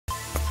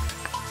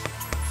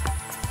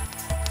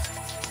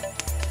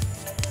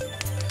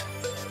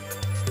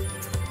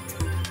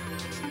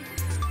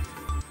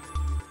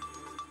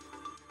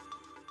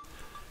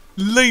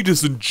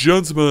Ladies and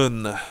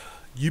gentlemen,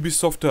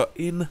 Ubisoft are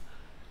in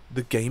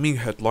the gaming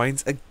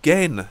headlines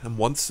again, and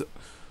once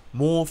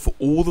more for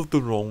all of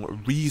the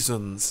wrong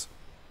reasons.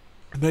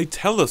 They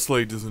tell us,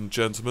 ladies and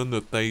gentlemen,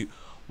 that they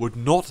would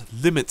not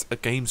limit a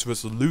game's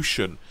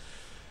resolution.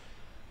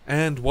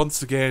 And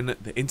once again,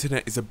 the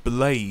internet is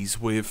ablaze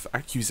with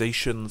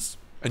accusations,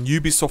 and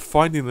Ubisoft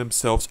finding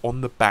themselves on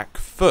the back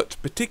foot,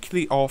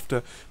 particularly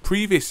after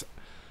previous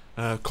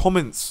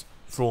comments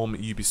from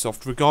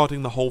Ubisoft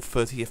regarding the whole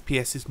 30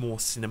 FPS is more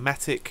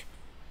cinematic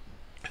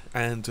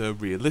and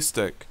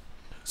realistic.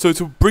 So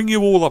to bring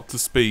you all up to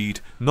speed,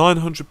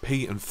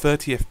 900p and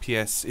 30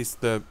 FPS is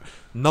the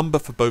number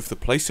for both the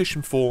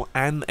PlayStation 4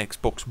 and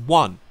Xbox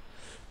One.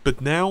 But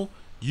now,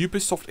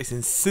 Ubisoft is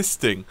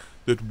insisting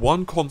that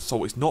one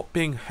console is not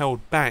being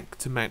held back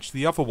to match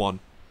the other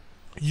one.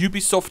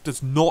 Ubisoft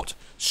does not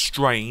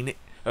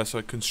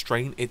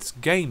constrain its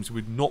games,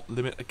 would not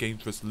limit a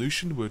game's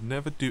resolution, would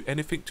never do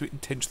anything to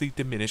intentionally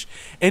diminish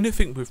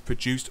anything we've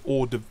produced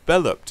or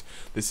developed.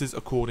 This is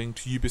according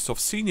to Ubisoft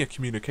Senior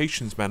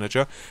Communications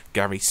Manager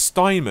Gary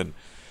Steinman.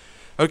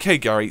 Okay,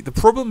 Gary, the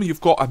problem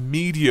you've got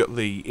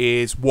immediately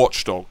is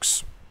Watch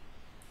Dogs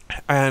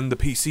and the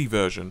PC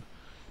version,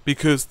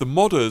 because the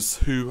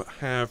modders who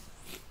have,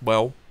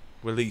 well,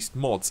 released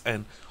mods,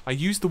 and I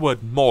use the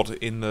word mod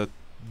in the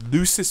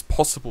loosest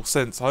possible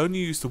sense. I only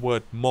use the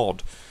word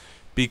mod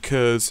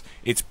because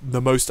it's the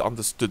most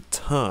understood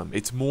term.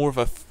 It's more of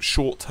a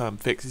short-term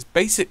fix. It's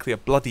basically a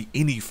bloody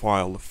INI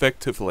file,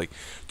 effectively,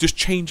 just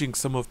changing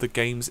some of the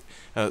game's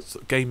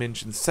game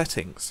engine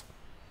settings.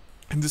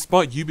 And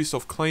despite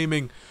Ubisoft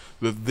claiming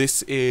that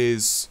this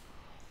is,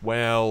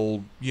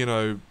 well, you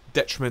know,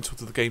 detrimental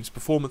to the game's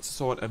performance and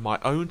so on, and my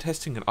own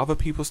testing and other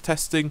people's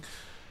testing,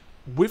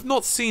 we've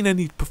not seen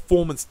any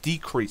performance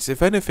decrease.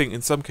 If anything,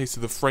 in some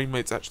cases the frame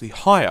rate's actually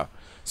higher.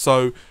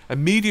 So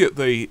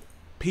immediately,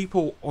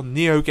 people on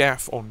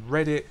NeoGAF, on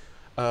Reddit,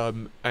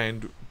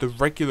 and the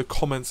regular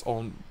comments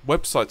on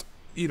websites,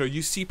 you know,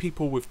 you see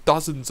people with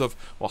dozens of,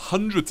 or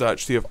hundreds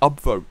actually, of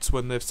upvotes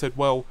when they've said,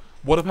 well,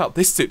 what about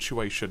this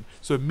situation?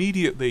 So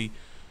immediately,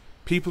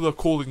 people are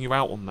calling you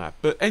out on that.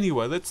 But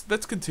anyway,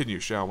 let's continue,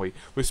 shall we?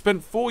 We've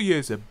spent 4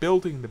 years of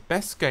building the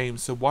best game,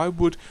 so why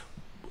would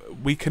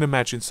we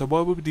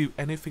do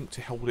anything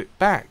to hold it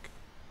back?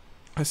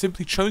 I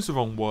simply chose the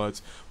wrong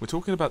words. We're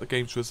talking about the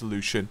game's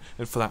resolution,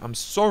 and for that I'm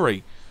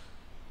sorry.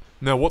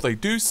 Now, what they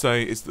do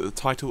say is that the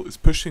title is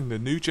pushing the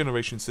new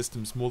generation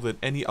systems more than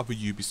any other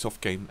Ubisoft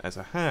game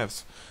ever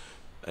has.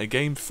 A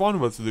game's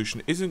final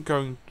resolution isn't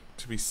going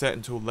to be set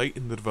until late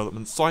in the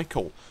development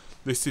cycle.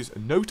 This is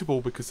notable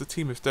because the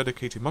team has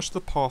dedicated much of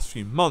the past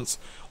few months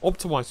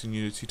optimizing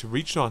Unity to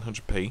reach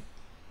 900p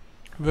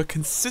with a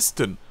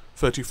consistent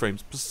 30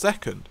 frames per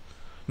second.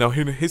 Now,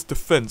 in his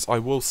defense, I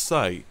will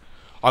say,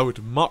 I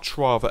would much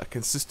rather a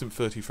consistent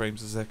 30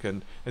 frames a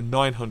second and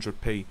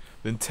 900p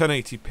than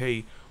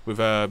 1080p with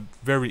a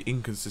very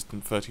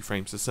inconsistent 30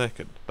 frames a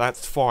second.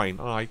 That's fine.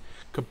 I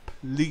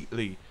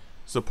completely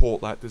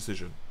support that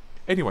decision.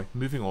 Anyway,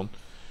 moving on.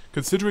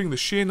 Considering the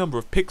sheer number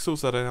of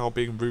pixels that are now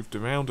being moved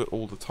around at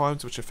all the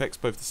times, which affects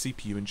both the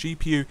CPU and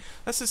GPU,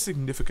 that's a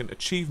significant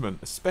achievement,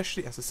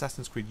 especially as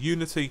Assassin's Creed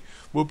Unity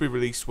will be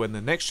released when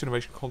the next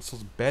generation console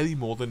is barely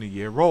more than a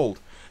year old.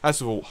 As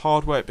with all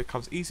hardware, it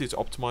becomes easier to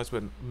optimize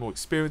when more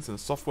experience in the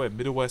software and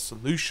middleware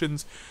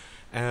solutions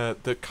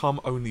that come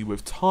only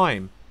with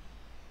time.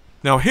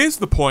 Now, here's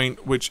the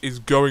point which is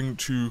going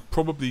to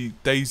probably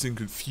daze and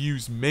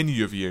confuse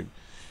many of you,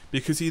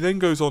 because he then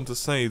goes on to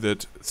say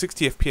that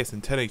 60 FPS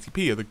and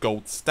 1080p are the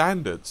gold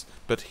standards,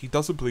 but he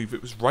doesn't believe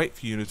it was right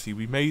for Unity.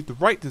 We made the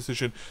right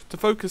decision to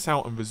focus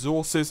out on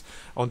resources,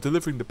 on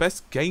delivering the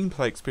best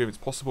gameplay experience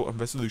possible, and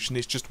resolution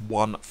is just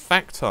one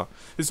factor.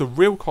 There's a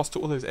real cost to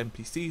all those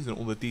NPCs and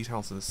all the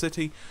details in the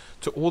city,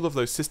 to all of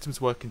those systems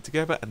working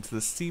together, and to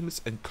the seamless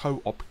and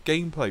co-op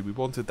gameplay. We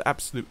wanted the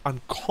absolute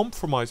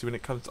uncompromising when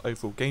it comes to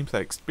overall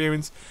gameplay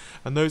experience,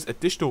 and those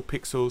additional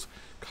pixels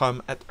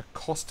come at a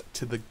cost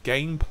to the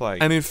gameplay.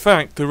 And in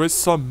fact, there is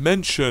some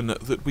mention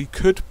that we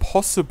could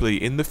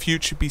possibly in the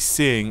future be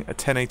seeing a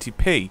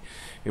 1080p.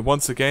 And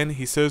once again,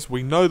 he says,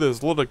 we know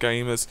there's a lot of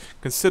gamers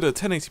consider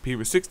 1080p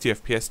with 60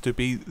 FPS to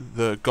be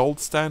the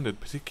gold standard,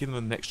 particularly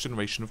in the next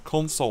generation of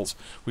consoles.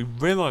 We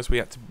realised we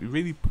had to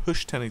really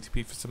push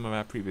 1080p for some of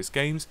our previous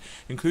games,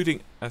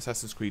 including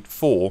Assassin's Creed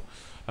 4.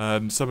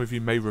 Some of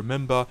you may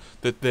remember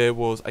that there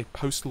was a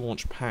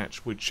post-launch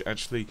patch which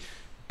actually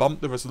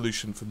bumped the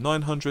resolution from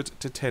 900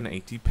 to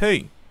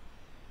 1080p,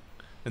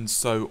 and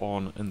so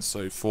on and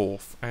so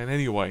forth. And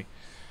anyway,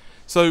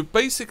 so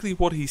basically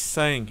what he's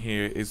saying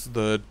here is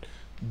that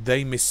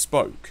they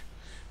misspoke.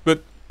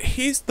 But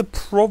here's the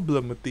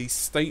problem with these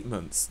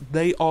statements.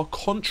 They are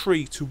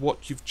contrary to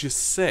what you've just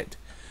said,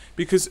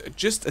 because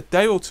just a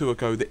day or two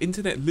ago the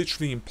internet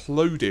literally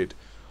imploded.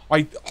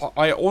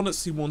 I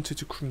honestly wanted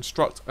to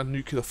construct a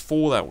nuclear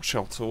fallout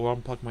shelter or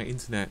unplug my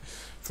internet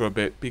for a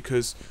bit,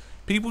 because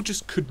people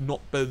just could not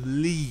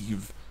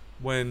believe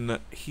when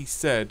he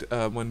said,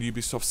 when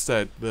Ubisoft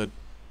said that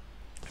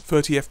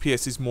 30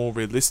 FPS is more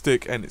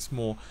realistic and it's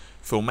more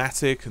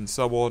filmatic and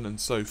so on and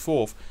so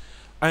forth.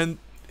 And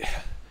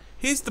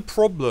here's the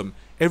problem.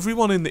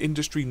 Everyone in the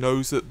industry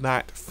knows that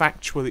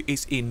factually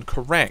is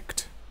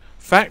incorrect.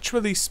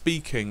 Factually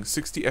speaking,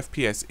 60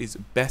 FPS is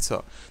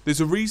better.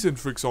 There's a reason,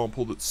 for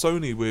example, that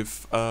Sony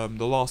with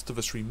The Last of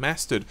Us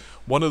Remastered,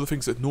 one of the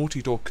things that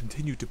Naughty Dog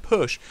continued to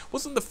push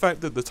wasn't the fact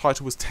that the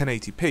title was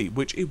 1080p,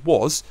 which it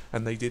was,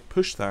 and they did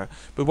push that,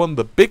 but one of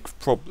the big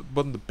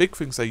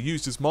things they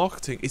used as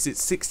marketing is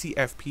it's 60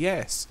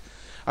 FPS.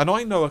 And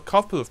I know a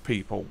couple of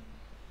people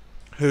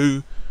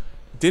who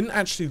didn't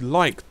actually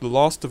like The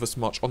Last of Us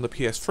much on the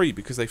PS3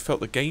 because they felt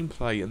the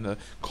gameplay and the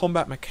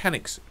combat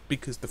mechanics,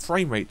 because the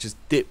frame rate just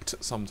dipped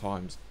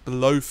sometimes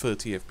below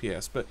 30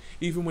 FPS, but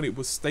even when it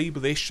was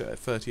stable-ish at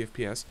 30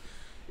 FPS,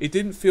 it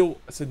didn't feel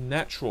so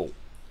natural.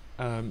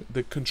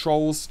 The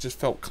controls just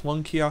felt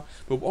clunkier,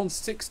 but on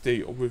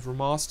 60 or with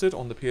remastered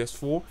on the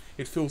PS4,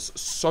 it feels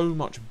so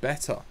much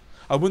better.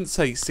 I wouldn't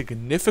say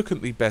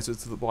significantly better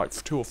to the like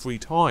 2 or 3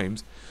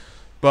 times,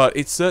 but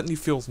it certainly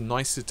feels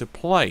nicer to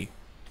play.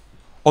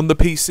 On the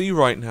PC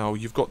right now,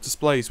 you've got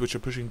displays which are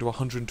pushing to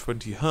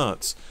 120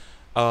 Hz,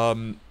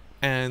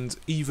 and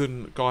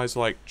even guys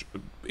like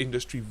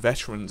industry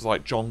veterans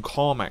like John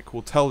Carmack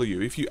will tell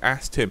you, if you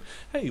asked him,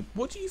 hey,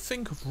 what do you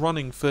think of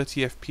running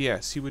 30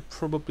 FPS, he would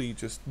probably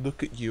just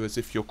look at you as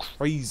if you're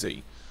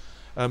crazy.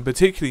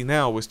 Particularly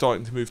now, we're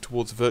starting to move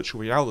towards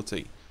virtual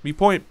reality. My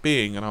point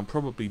being, and I'm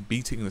probably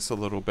beating this a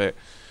little bit,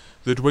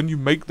 that when you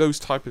make those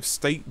type of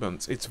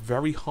statements, it's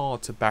very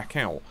hard to back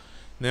out.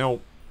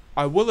 Now,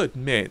 I will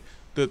admit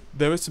that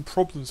there are some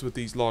problems with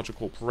these larger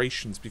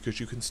corporations because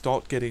you can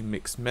start getting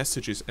mixed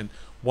messages, and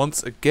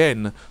once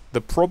again,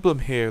 the problem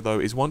here though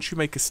is once you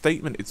make a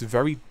statement, it's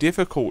very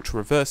difficult to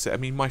reverse it. I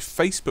mean, my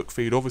Facebook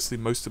feed, obviously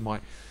a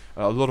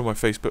lot of my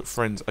Facebook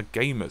friends are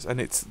gamers, and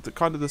it's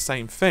kind of the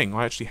same thing.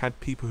 I actually had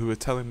people who were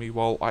telling me,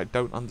 well, I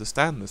don't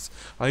understand this.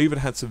 I even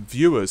had some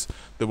viewers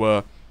that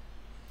were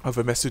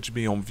either messaged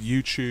me on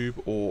YouTube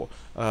or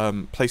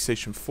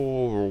PlayStation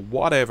 4 or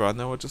whatever, and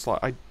they were just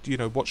like,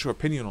 what's your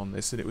opinion on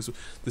this? And it was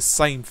the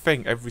same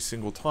thing every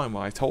single time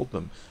I told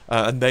them,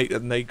 and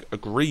they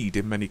agreed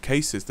in many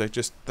cases.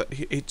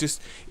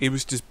 It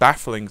was just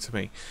baffling to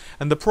me.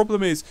 And the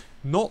problem is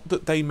not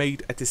that they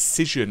made a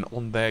decision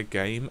on their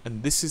game,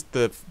 and this is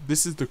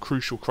the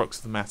crucial crux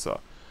of the matter.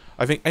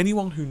 I think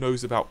anyone who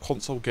knows about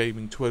console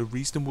gaming to a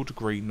reasonable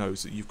degree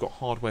knows that you've got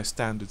hardware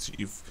standards that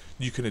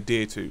you can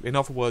adhere to. In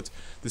other words,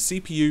 the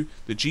CPU,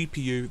 the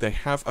GPU, they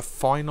have a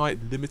finite,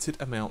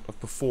 limited amount of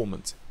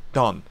performance.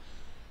 Done.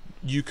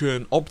 You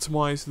can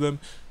optimize them,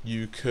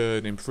 you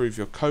can improve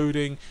your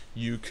coding,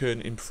 you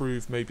can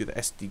improve maybe the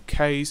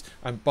SDKs,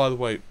 and by the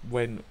way,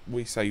 when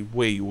we say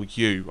we or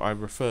you, I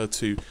refer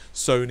to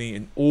Sony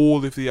and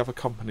all of the other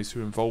companies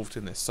who are involved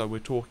in this. So we're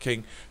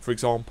talking, for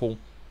example,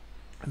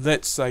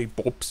 let's say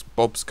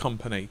Bob's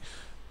company.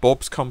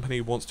 Bob's company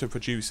wants to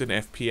produce an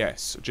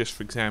FPS, just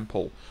for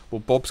example. Well,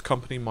 Bob's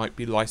company might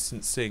be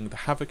licensing the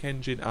Havoc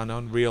engine and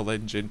Unreal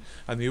Engine,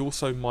 and they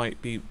also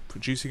might be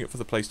producing it for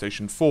the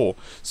PlayStation 4.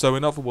 So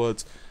in other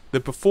words, the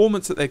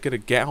performance that they're going to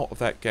get out of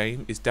that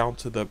game is down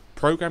to the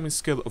programming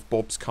skill of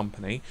Bob's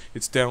company,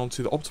 it's down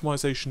to the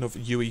optimization of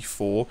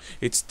UE4,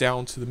 it's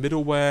down to the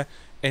middleware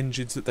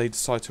engines that they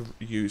decide to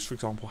use, for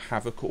example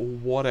Havoc or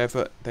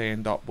whatever they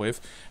end up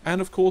with,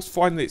 and of course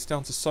finally it's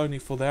down to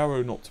Sony for their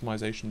own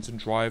optimizations and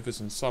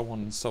drivers and so on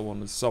and so on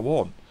and so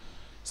on.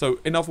 So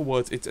in other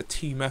words, it's a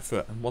team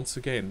effort, and once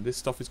again this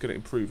stuff is going to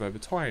improve over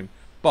time,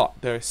 but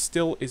there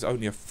still is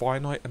only a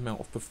finite amount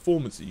of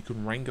performance that you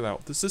can wrangle out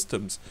of the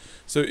systems.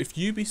 So if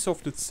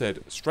Ubisoft had said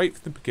straight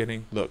from the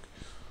beginning, look,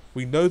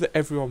 we know that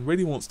everyone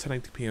really wants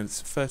 1080p and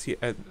 60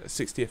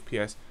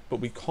 FPS, but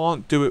we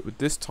can't do it with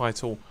this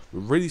title. We're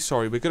really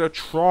sorry. We're going to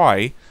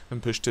try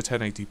and push to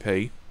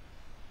 1080p,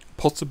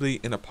 possibly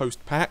in a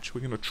post-patch.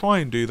 We're going to try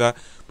and do that,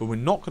 but we're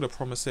not going to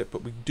promise it.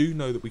 But we do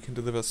know that we can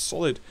deliver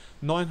solid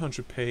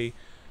 900p,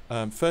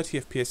 30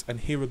 FPS, and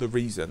here are the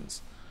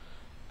reasons.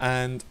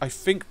 And I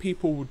think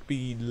people would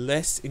be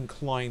less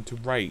inclined to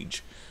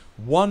rage.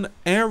 One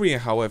area,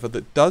 however,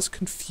 that does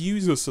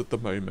confuse us at the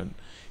moment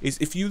is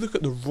if you look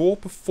at the raw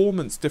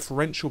performance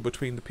differential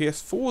between the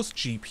PS4's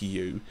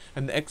GPU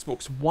and the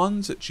Xbox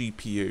One's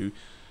GPU,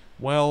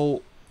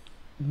 well,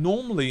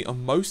 normally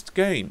on most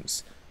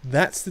games,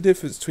 that's the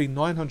difference between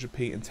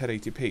 900p and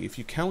 1080p. If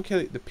you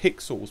calculate the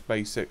pixels,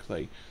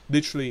 basically,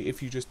 literally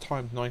if you just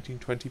times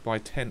 1920 by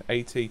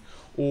 1080,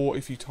 or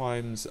if you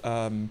times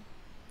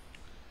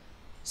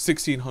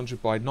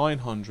 1600 by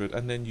 900,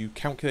 and then you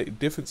calculate the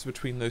difference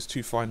between those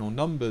two final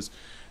numbers,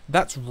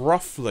 that's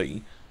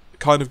roughly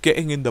kind of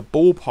getting in the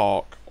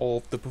ballpark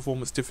of the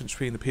performance difference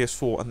between the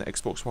PS4 and the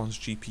Xbox One's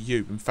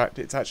GPU. In fact,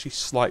 it's actually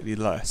slightly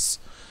less,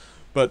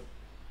 but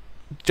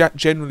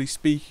generally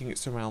speaking,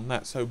 it's around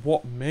that. So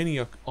what many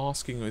are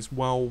asking is,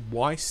 well,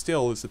 why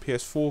still is the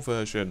PS4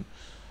 version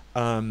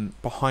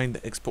behind the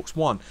Xbox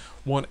One?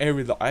 One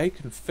area that I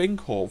can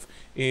think of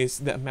is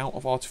the amount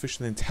of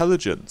artificial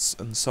intelligence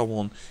and so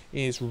on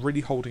is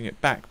really holding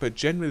it back, but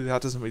generally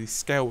that doesn't really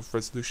scale with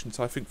resolution.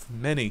 So I think for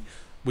many,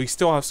 we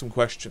still have some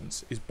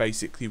questions, is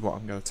basically what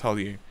I'm going to tell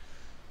you.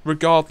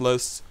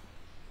 Regardless,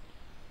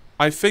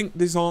 I think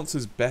this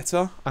answer's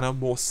better, and I'm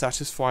more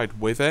satisfied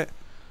with it,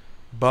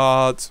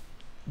 but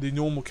the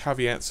normal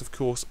caveats, of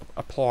course,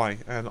 apply,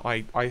 and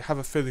I have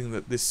a feeling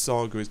that this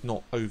saga is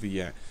not over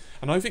yet.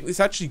 And I think this is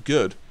actually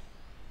good,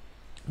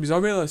 because I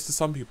realise to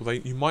some people,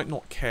 you might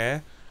not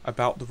care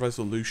about the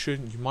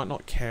resolution, you might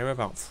not care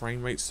about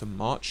frame rates so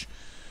much,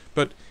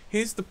 but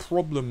here's the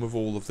problem with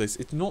all of this.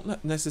 It's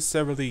not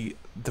necessarily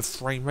the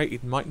frame rate,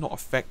 it might not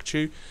affect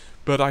you,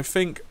 but I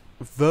think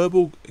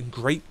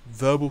great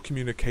verbal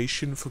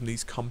communication from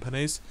these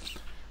companies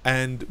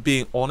and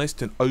being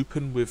honest and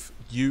open with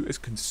you as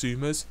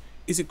consumers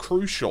is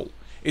crucial.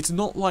 It's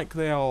not like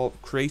they are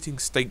creating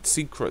state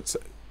secrets.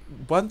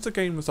 Once the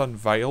game was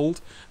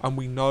unveiled and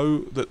we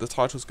know that the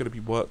title is going to be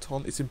worked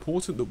on, it's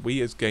important that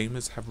we as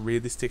gamers have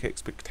realistic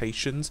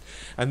expectations,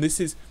 and this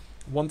is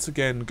once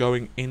again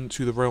going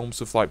into the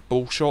realms of like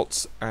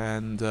bullshots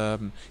and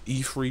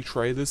E3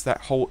 trailers,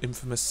 that whole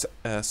infamous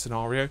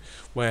scenario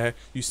where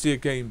you see a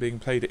game being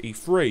played at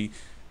E3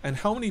 and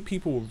how many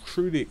people are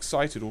truly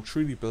excited or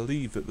truly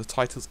believe that the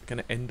title's going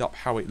to end up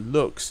how it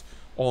looks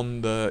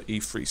on the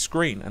E3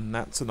 screen, and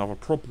that's another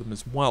problem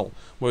as well.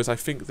 Whereas I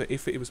think that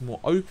if it was more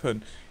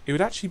open, it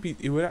would actually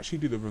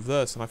do the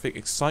reverse, and I think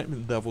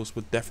excitement levels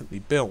would definitely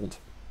build.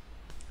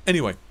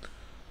 Anyway,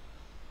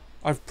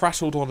 I've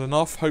prattled on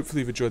enough.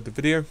 Hopefully you've enjoyed the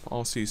video.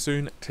 I'll see you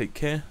soon. Take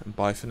care and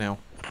bye for now.